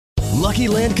Lucky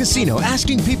Land Casino,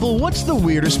 asking people, what's the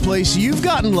weirdest place you've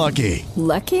gotten lucky?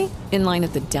 Lucky? In line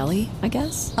at the deli, I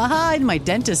guess? Aha, in my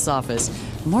dentist's office.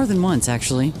 More than once,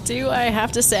 actually. Do I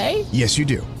have to say? Yes, you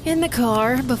do. In the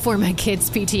car before my kids'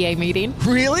 PTA meeting.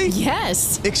 Really?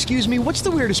 Yes. Excuse me, what's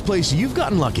the weirdest place you've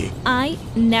gotten lucky? I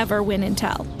never win and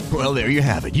tell. Well, there you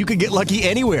have it. You can get lucky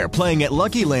anywhere, playing at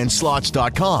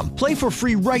LuckyLandSlots.com. Play for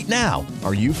free right now.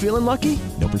 Are you feeling lucky?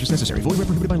 No purchase necessary. Void where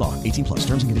prohibited by law. 18 plus.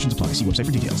 Terms and conditions apply. See website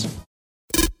for details.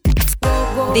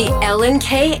 The Ellen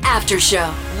K After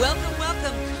Show. Welcome,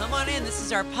 welcome. Come on in. This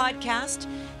is our podcast,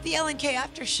 The Ellen K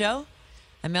After Show.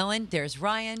 I'm Ellen. There's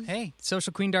Ryan. Hey,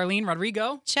 social queen Darlene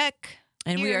Rodrigo. Check.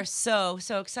 And we are so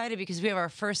excited because we have our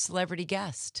first celebrity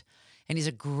guest. And he's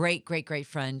a great, great, great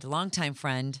friend, longtime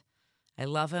friend. I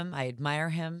love him. I admire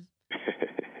him.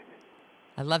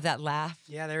 I love that laugh.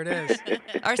 Yeah, there it is.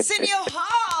 Arsenio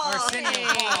Hall. Arsenio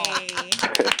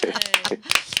Hall.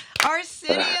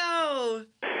 Arsenio.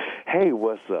 Hey,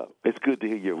 what's up? It's good to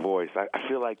hear your voice. I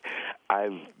feel like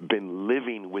I've been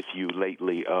living with you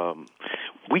lately.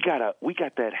 We got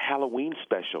that Halloween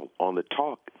special on the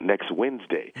Talk next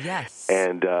Wednesday. Yes.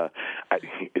 And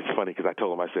it's funny because I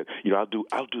told them, I said, I'll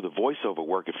do the voiceover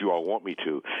work if you all want me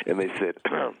to. And they said,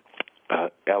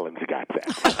 Ellen's got that.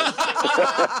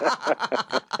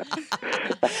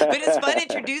 But it's fun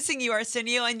introducing you,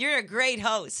 Arsenio, and you're a great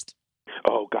host.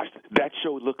 Oh gosh, that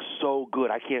show looks so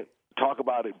good. I can't talk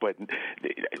about it, but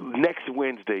next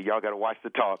Wednesday, y'all got to watch The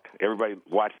Talk. Everybody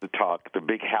watch The Talk, the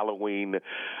big Halloween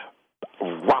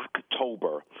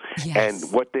Rocktober. Yes.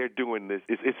 And what they're doing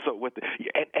is so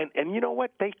and you know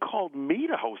what? They called me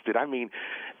to host it. I mean,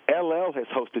 LL has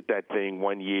hosted that thing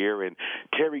one year, and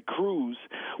Terry Crews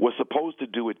was supposed to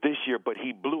do it this year, but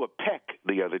he blew a peck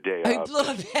the other day. He blew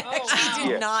a peck. He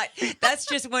did Yeah. not. That's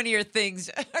just one of your things,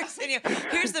 Arsenio.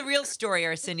 Here's the real story,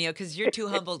 Arsenio, because you're too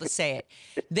humble to say it.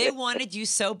 They wanted you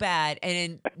so bad,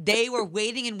 and they were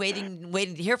waiting to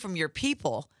hear from your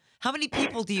people. How many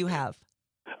people do you have?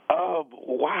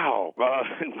 Wow.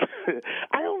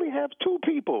 I only have 2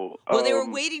 people. Well, they were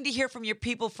waiting to hear from your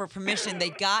people for permission. They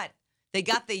got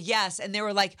the yes, and they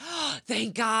were like, oh,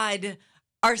 thank God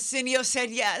Arsenio said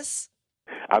yes.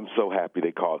 I'm so happy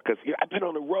they called because I've been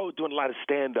on the road doing a lot of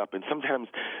stand-up, and sometimes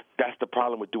that's the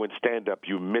problem with doing stand-up.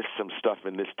 You miss some stuff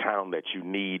in this town that you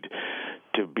need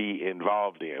to be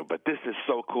involved in. But this is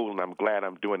so cool, and I'm glad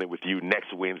I'm doing it with you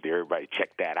next Wednesday. Everybody check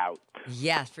that out.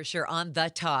 Yeah, for sure, on The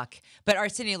Talk. But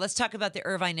Arsenio, let's talk about the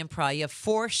Irvine Improv. You have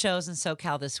 4 shows in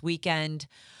SoCal this weekend.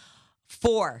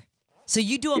 4. So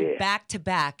you do them back to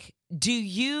back. Do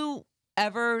you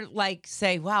ever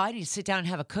say, wow, I need to sit down and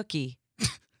have a cookie?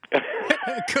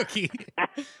 Cookie.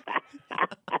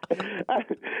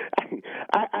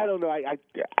 I don't know. I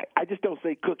just don't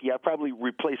say cookie. I probably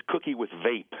replace cookie with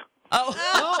vape. Oh,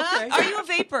 okay. Are you a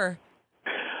vapor?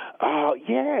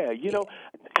 Yeah.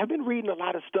 I've been reading a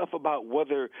lot of stuff about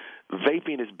whether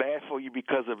vaping is bad for you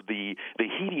because of the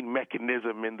heating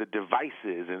mechanism in the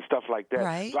devices and stuff like that.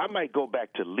 Right. So I might go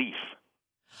back to leaf.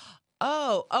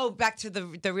 Oh, back to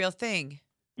the real thing.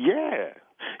 Yeah,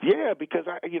 because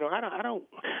I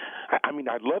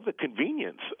love the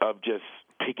convenience of just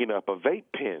picking up a vape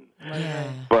pen.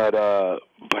 Yeah. But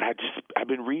I've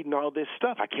been reading all this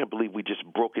stuff. I can't believe we just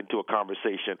broke into a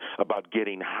conversation about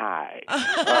getting high.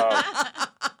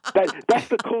 That's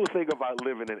the cool thing about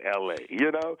living in L.A.,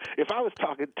 If I was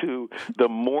talking to the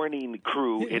morning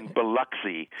crew in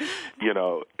Biloxi,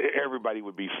 everybody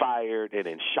would be fired and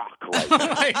in shock right now. Oh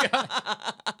my God.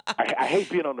 I hate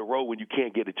being on the road when you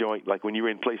can't get a joint, like when you're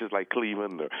in places like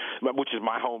Cleveland, which is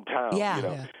my hometown,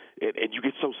 Yeah. And you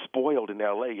get so spoiled in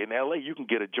L.A. In L.A., you can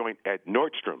get a joint at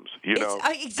Nordstrom's,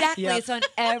 Exactly. Yeah. It's on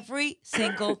every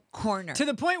single corner. To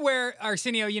the point where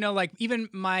Arsenio, even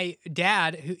my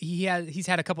dad, he's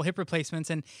had a couple hip replacements,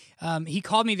 and he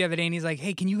called me the other day and he's like,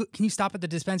 "Hey, can you stop at the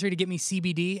dispensary to get me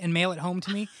CBD and mail it home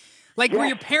to me?" Where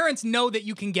your parents know that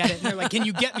you can get it, and they're like, "Can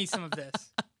you get me some of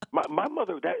this?" My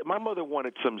mother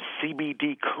wanted some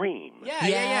CBD cream.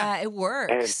 Yeah. It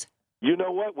works. And you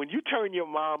know what? When you turn your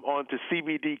mom on to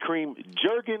CBD cream,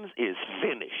 Jergens is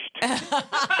finished.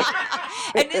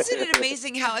 And isn't it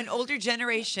amazing how an older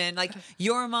generation, like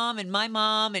your mom and my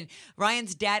mom and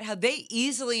Ryan's dad, how they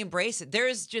easily embrace it?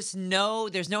 There's no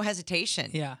hesitation.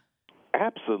 Yeah.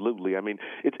 Absolutely. I mean,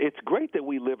 it's great that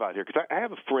we live out here because I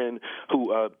have a friend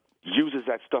who uses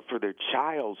that stuff for their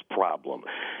child's problem.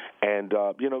 And,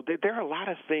 there are a lot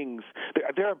of things.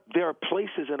 There are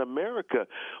places in America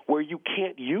where you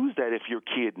can't use that if your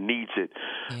kid needs it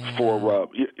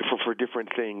for different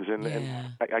things. And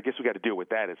I guess we got to deal with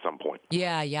that at some point.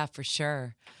 Yeah, for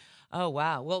sure. Oh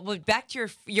wow. Well, back to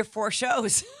your 4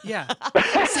 shows. Yeah.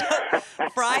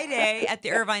 Friday at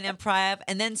the Irvine Improv,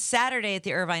 and then Saturday at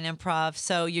the Irvine Improv.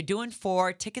 So you're doing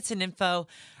 4. Tickets and info,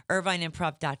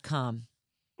 irvineimprov.com.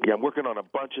 Yeah, I'm working on a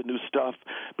bunch of new stuff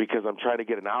because I'm trying to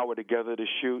get an hour together to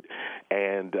shoot,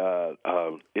 and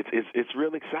it's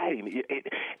real exciting.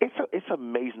 It's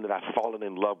amazing that I've fallen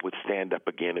in love with stand-up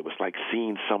again. It was like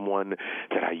seeing someone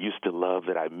that I used to love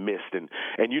that I missed, and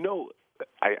you know,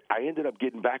 I ended up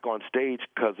getting back on stage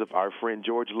because of our friend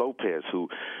George Lopez, who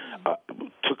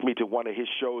took me to one of his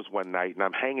shows one night, and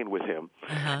I'm hanging with him.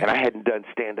 And I hadn't done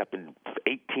stand-up in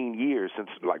 18 years since,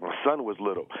 like, my son was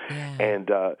little. Yeah.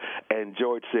 And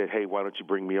George said, hey, why don't you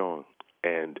bring me on?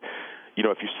 And, you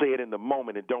know, if you say it in the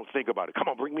moment and don't think about it, come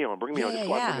on, bring me on, just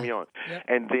go out, bring me on. Yep.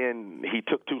 And then he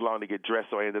took too long to get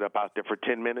dressed, so I ended up out there for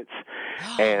 10 minutes.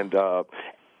 And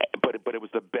but it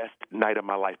was the best night of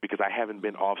my life because I haven't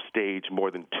been off stage more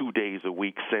than 2 days a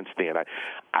week since then.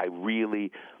 I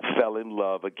really fell in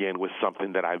love again with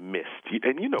something that I missed.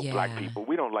 And you know, black people,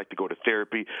 we don't like to go to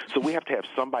therapy, so we have to have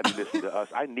somebody listen to us.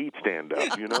 I need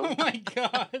stand-up, you know? Oh, my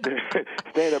God.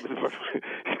 Stand-up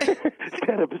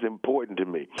is important to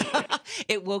me.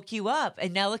 It woke you up,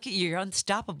 and now look at you. You're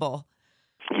unstoppable.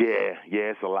 Yeah,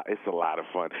 it's a lot of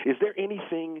fun. Is there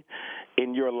anything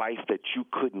in your life that you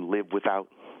couldn't live without?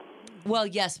 Well,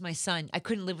 yes, my son. I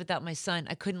couldn't live without my son.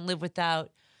 I couldn't live without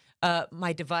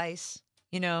my device,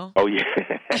 you know? Oh, yeah.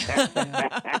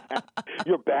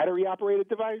 Your battery-operated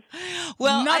device?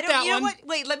 Well, Not I don't. that You know one. what?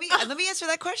 Wait, let me answer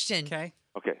that question. Okay.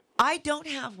 I don't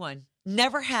have one.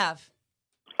 Never have.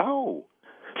 Oh,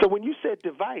 so when you said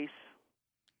device,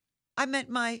 I meant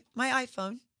my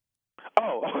iPhone.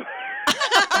 Oh.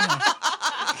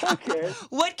 Okay.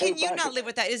 What can you not live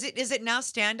without? Is it now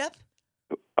stand-up?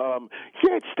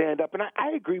 Yeah, it's stand-up, and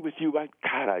I agree with you.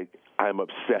 I'm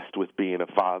obsessed with being a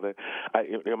father.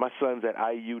 My son's at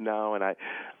IU now, and I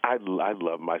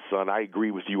love my son. I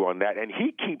agree with you on that, and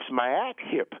he keeps my act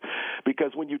hip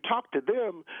because when you talk to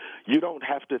them, you don't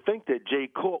have to think that J.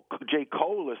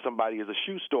 Cole or somebody is a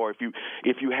shoe store.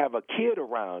 If you have a kid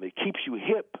around, it keeps you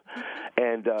hip,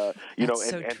 and you know,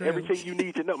 and everything you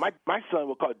need to know. My son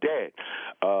will call Dad.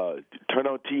 Turn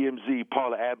on TMZ.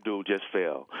 Paula Abdul just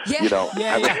fell. Yeah. You know.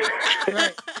 Yeah.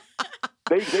 Right.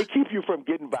 They keep you from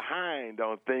getting behind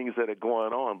on things that are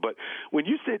going on. But when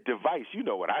you said device, you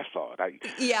know what I thought.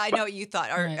 I know what you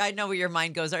thought. Or Right. I know where your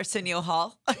mind goes. Arsenio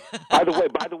Hall. By the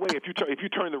way, if you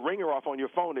turn the ringer off on your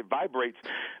phone, it vibrates.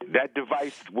 That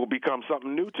device will become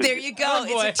something new to There you. you go. Oh,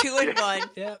 boy. It's a 2-in-1.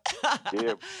 Yep.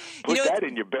 Yeah, put know, that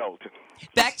in your belt.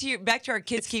 Back to our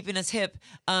kids keeping us hip.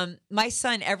 My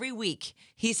son, every week,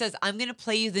 he says, I'm going to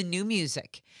play you the new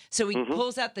music. So he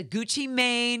pulls out the Gucci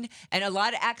Mane and a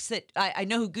lot of acts that I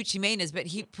know who Gucci Mane is, but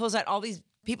he pulls out all these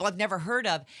people I've never heard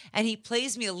of, and he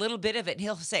plays me a little bit of it, and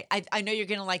he'll say, I know you're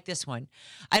going to like this one.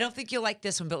 I don't think you'll like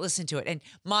this one, but listen to it. And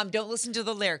Mom, don't listen to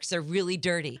the lyrics. They're really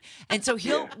dirty. And so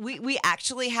we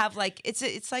actually have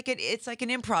it's like an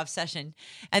improv session.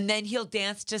 And then he'll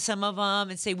dance to some of them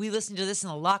and say, we listened to this in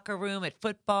the locker room at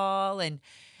football. And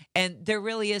there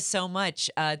really is so much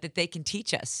that they can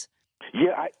teach us.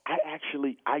 Yeah,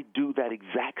 I do that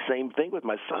exact same thing with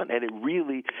my son, and it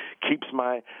really keeps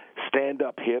my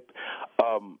stand-up hip.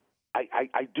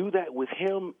 I do that with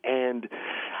him, and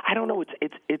I don't know.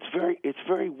 It's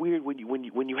very weird when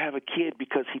you have a kid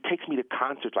because he takes me to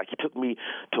concerts. Like he took me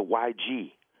to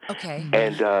YG. Okay.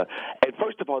 And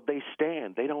first of all, they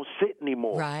stand. They don't sit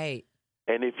anymore. Right.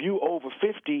 And if you over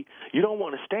 50, you don't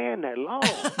want to stand that long.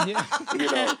 You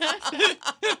know.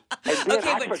 And then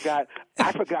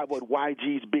I forgot what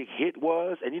YG's big hit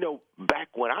was. And you know, back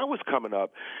when I was coming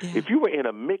up, if you were in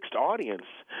a mixed audience,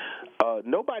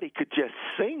 nobody could just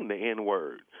sing the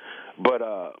N-word. But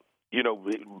you know,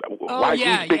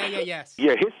 YG's yes.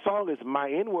 Yeah, his song is My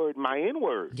N-Word, My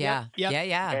N-Word. Yeah. Yep.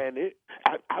 Yeah. And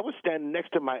I was standing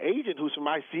next to my agent, who's from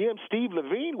ICM, Steve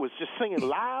Levine, was just singing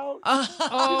loud.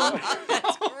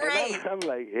 That's great. I'm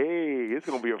like, hey, it's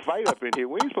going to be a fight up in here.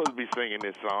 We ain't supposed to be singing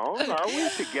this song. Are we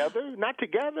together? Not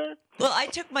together? Well, I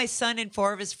took my son and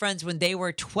 4 of his friends when they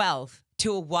were 12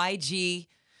 to a YG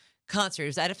concert. It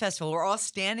was at a festival. We're all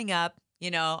standing up. You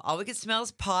know, all we can smell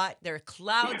is pot. There are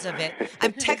clouds of it.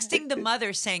 I'm texting the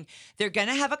mother saying, they're going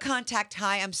to have a contact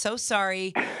high. I'm so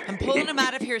sorry. I'm pulling them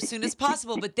out of here as soon as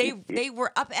possible. But they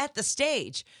were up at the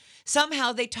stage.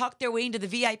 Somehow they talked their way into the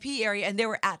VIP area and they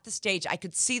were at the stage. I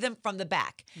could see them from the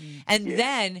back. And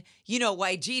then, you know,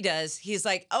 YG does. He's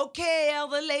like, okay, all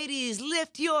the ladies,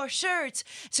 lift your shirts.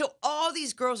 So all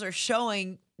these girls are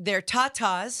showing their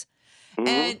tatas.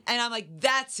 And I'm like,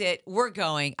 that's it. We're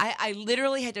going. I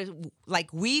literally had to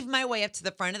weave my way up to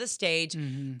the front of the stage,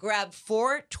 grab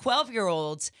 4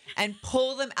 12-year-olds and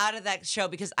pull them out of that show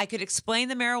because I could explain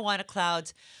the marijuana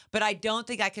clouds, but I don't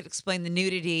think I could explain the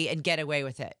nudity and get away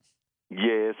with it.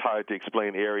 Yeah, it's hard to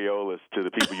explain areolas to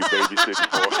the people you babysitting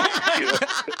for.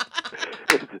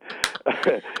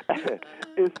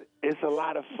 It's a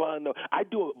lot of fun, though. I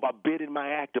do a bit in my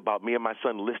act about me and my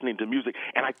son listening to music,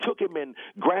 and I took him in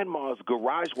Grandma's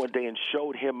garage one day and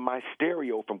showed him my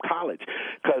stereo from college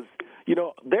because,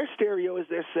 their stereo is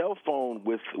their cell phone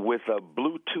with a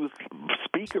Bluetooth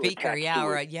speaker attached to it.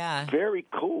 Right, yeah. Very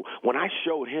cool. When I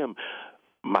showed him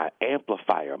my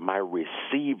amplifier, my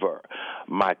receiver,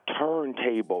 my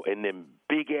turntable, and then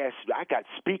big-ass, I got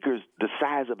speakers the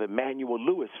size of Emmanuel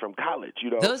Lewis from college,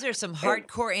 Those are some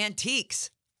hardcore antiques.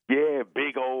 Yeah,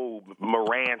 big old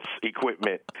Marantz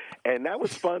equipment. And that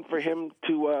was fun for him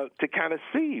to kind of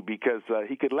see because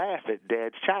he could laugh at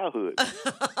Dad's childhood.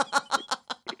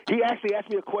 He actually asked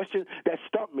me a question that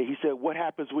stumped me. He said, what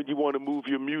happens when you want to move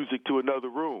your music to another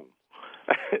room?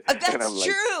 That's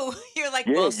true. You're like,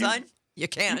 well, son, you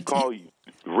can't.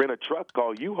 Rent a truck,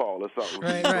 call U-Haul or something.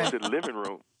 Right. To the living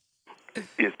room.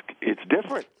 It's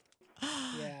different.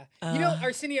 Yeah.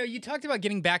 Arsenio, you talked about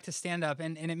getting back to stand-up,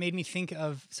 and it made me think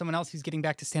of someone else who's getting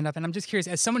back to stand-up. And I'm just curious,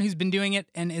 as someone who's been doing it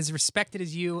and as respected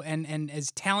as you and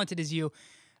as talented as you,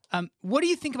 what do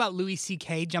you think about Louis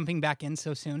C.K. jumping back in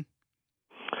so soon?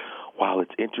 Wow,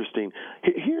 it's interesting.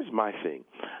 Here's my thing.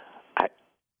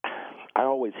 I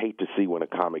always hate to see when a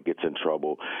comic gets in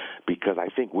trouble because I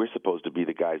think we're supposed to be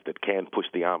the guys that can push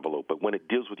the envelope. But when it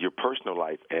deals with your personal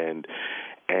life and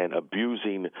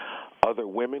abusing other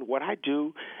women, what I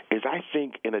do is I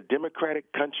think in a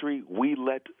democratic country, we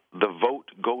let the vote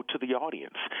go to the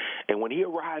audience. And when he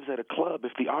arrives at a club,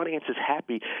 if the audience is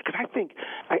happy, because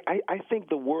I think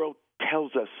the world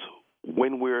tells us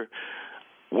when we're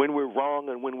wrong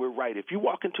and when we're right. If you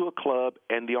walk into a club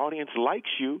and the audience likes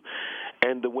you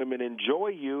and the women enjoy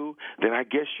you, then I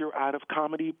guess you're out of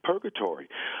comedy purgatory.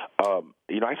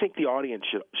 I think the audience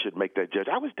should make that judge.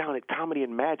 I was down at Comedy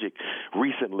and Magic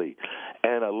recently,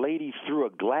 and a lady threw a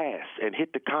glass and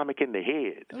hit the comic in the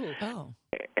head. Oh.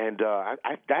 And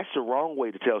that's the wrong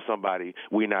way to tell somebody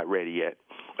we're not ready yet.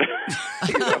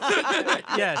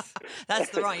 Yes. That's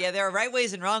the wrong. Yeah, there are right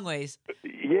ways and wrong ways.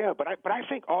 Yeah, but I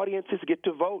think audiences get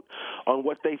to vote on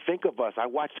what they think of us. I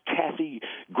watched Kathy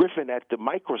Griffin at the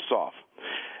Microsoft,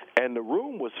 and the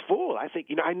room was full. I think,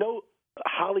 I know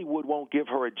Hollywood won't give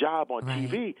her a job on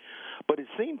TV, but it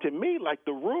seemed to me like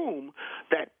the room,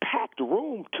 that packed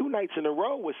room 2 nights in a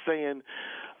row was saying,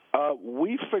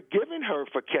 we've forgiven her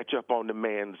for catch up on the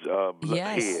man's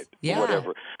head,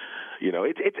 whatever.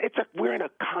 We're in a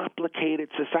complicated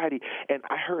society, and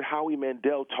I heard Howie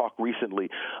Mandel talk recently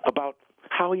about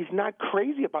how he's not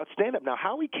crazy about stand-up. Now,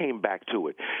 Howie came back to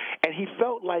it, and he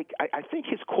felt like, I think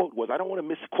his quote was, I don't want to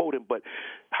misquote him, but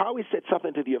Howie said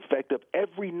something to the effect of,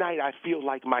 every night I feel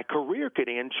like my career could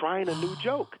end trying a new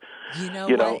joke. You know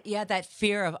what? Yeah, that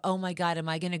fear of, oh, my God, am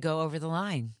I going to go over the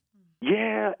line?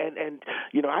 Yeah, and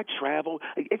I travel.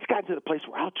 It's gotten to the place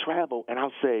where I'll travel and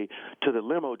I'll say to the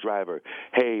limo driver,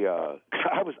 "Hey,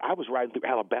 I was riding through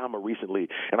Alabama recently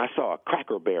and I saw a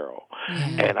Cracker Barrel,"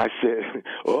 and I said,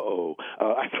 "Uh-oh,"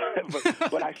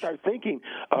 but I start thinking,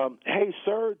 "Hey,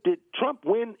 sir, did Trump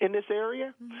win in this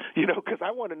area?" Because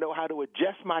I want to know how to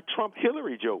adjust my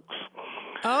Trump-Hillary jokes.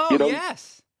 Oh,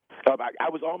 yes. I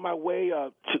was on my way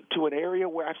to an area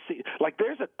where I've seen,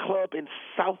 there's a club in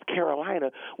South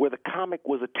Carolina where the comic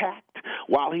was attacked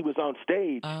while he was on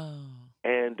stage. Oh.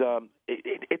 And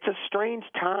it's a strange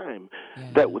time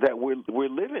that we're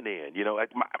living in.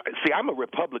 See, I'm a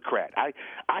Republicrat. I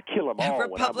kill them all.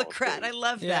 Republicrat, I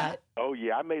love that. Oh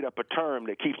yeah, I made up a term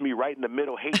that keeps me right in the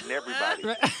middle, hating everybody.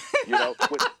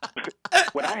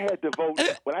 When I had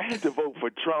to vote for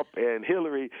Trump and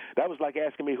Hillary, that was like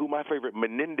asking me who my favorite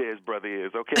Menendez brother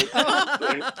is. Okay.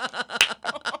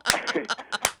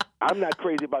 I'm not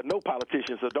crazy about no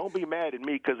politician, so don't be mad at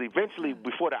me because eventually,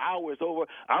 before the hour is over,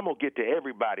 I'm going to get to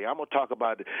everybody. I'm going to talk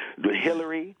about the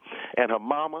Hillary and her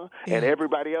mama and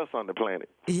everybody else on the planet.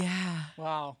 Yeah.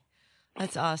 Wow.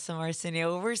 That's awesome,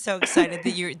 Arsenio. We're so excited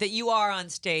that you are on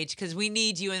stage because we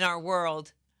need you in our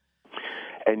world.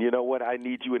 And you know what? I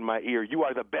need you in my ear. You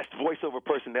are the best voiceover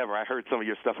person ever. I heard some of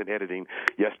your stuff in editing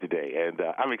yesterday, and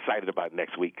I'm excited about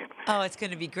next week. Oh, it's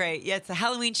going to be great. Yeah, it's a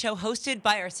Halloween show hosted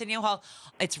by Arsenio Hall.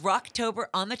 It's Rocktober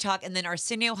on the Talk, and then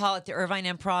Arsenio Hall at the Irvine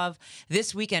Improv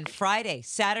this weekend, Friday,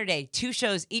 Saturday, 2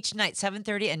 shows each night,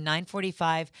 7:30 and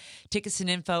 9:45. Tickets and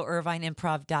info,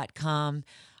 irvineimprov.com.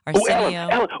 Arsenio.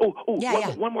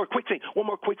 Ellen. One more quick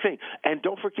thing. And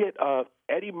don't forget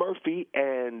Eddie Murphy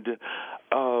and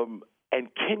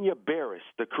Kenya Barris,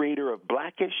 the creator of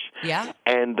Blackish,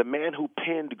 and the man who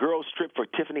penned Girls Trip for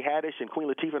Tiffany Haddish and Queen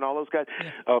Latifah and all those guys.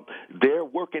 They're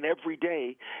working every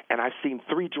day, and I've seen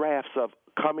 3 drafts of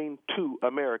Coming to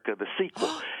America, the sequel.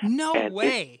 No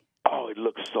way. It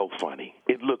looks so funny.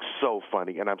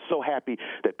 And I'm so happy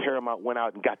that Paramount went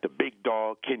out and got the big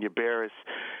dog, Kenya Barris,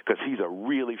 because he's a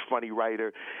really funny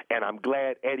writer. And I'm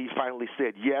glad Eddie finally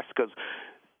said yes, because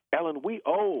Ellen, we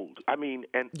old. I mean,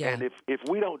 and if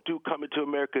we don't do Coming to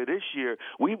America this year,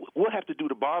 we'll have to do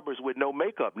the Barbers with no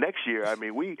makeup next year. I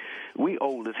mean, we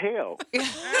old as hell.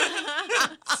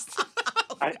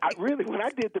 I really, when I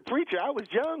did The Preacher, I was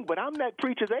young, but I'm that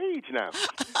preacher's age now.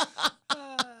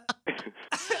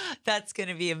 That's going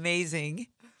to be amazing.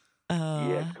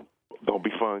 Yes, gonna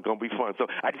be fun. So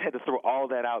I just had to throw all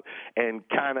that out, and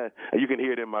kind of, you can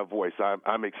hear it in my voice.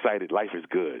 I'm excited. Life is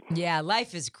good. Yeah,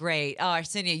 life is great. Oh,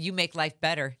 Arsenio, you make life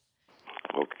better.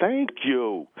 Well, thank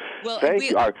you. Well, thank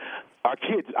you. Our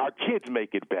kids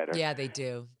make it better. Yeah, they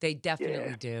do. They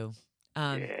definitely do.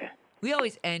 We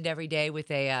always end every day with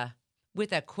a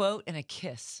quote and a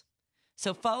kiss.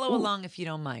 So follow along if you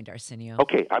don't mind, Arsenio.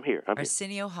 Okay, I'm here.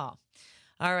 Arsenio Hall.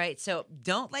 All right, so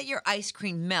don't let your ice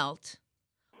cream melt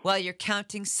while you're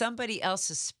counting somebody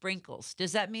else's sprinkles.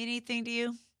 Does that mean anything to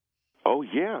you? Oh,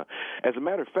 yeah. As a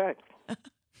matter of fact,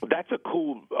 that's a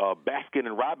cool Baskin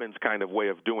and Robbins kind of way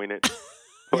of doing it.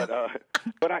 But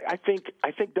I think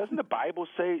doesn't the Bible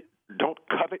say don't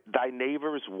covet thy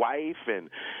neighbor's wife? And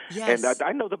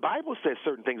I know the Bible says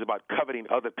certain things about coveting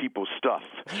other people's stuff.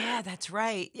 Yeah, that's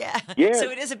right. Yeah.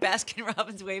 So it is a Baskin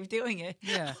Robbins way of doing it.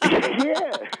 Yeah.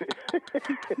 Yeah.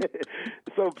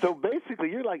 So basically,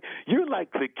 you're like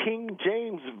the King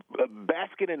James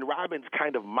Baskin and Robbins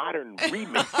kind of modern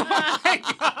remix. Oh my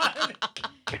God.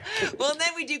 Well,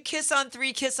 then we do Kiss on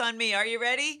 3, Kiss on Me. Are you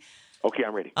ready? Okay,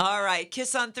 I'm ready. All right,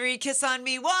 Kiss on 3, Kiss on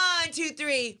Me. 1, 2,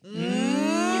 3.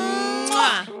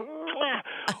 Mwah.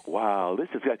 Wow, this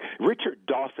is like Richard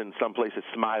Dawson someplace is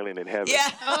smiling in heaven.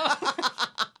 Yeah.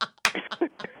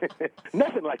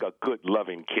 Nothing like a good,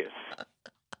 loving kiss.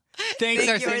 Thanks,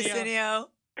 Thank you, Arsenio. Arsenio.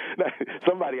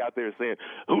 Somebody out there is saying,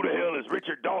 who the hell is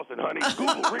Richard Dawson, honey?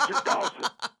 Google Richard Dawson.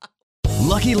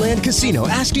 Lucky Land Casino,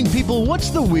 asking people, what's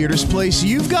the weirdest place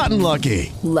you've gotten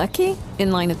lucky? Lucky?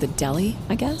 In line at the deli,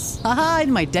 I guess? Aha,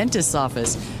 in my dentist's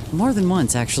office. More than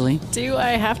once, actually. Do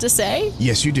I have to say?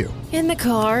 Yes, you do. In the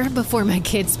car before my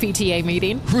kids' PTA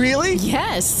meeting. Really?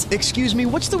 Yes. Excuse me,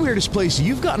 what's the weirdest place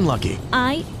you've gotten lucky?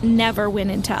 I never win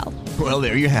and tell. Well,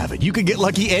 there you have it. You can get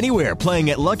lucky anywhere, playing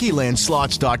at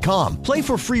LuckyLandSlots.com. Play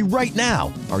for free right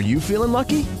now. Are you feeling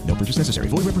lucky? No purchase necessary.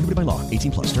 Void where prohibited by law.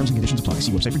 18+. Terms and conditions apply.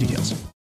 See website for details.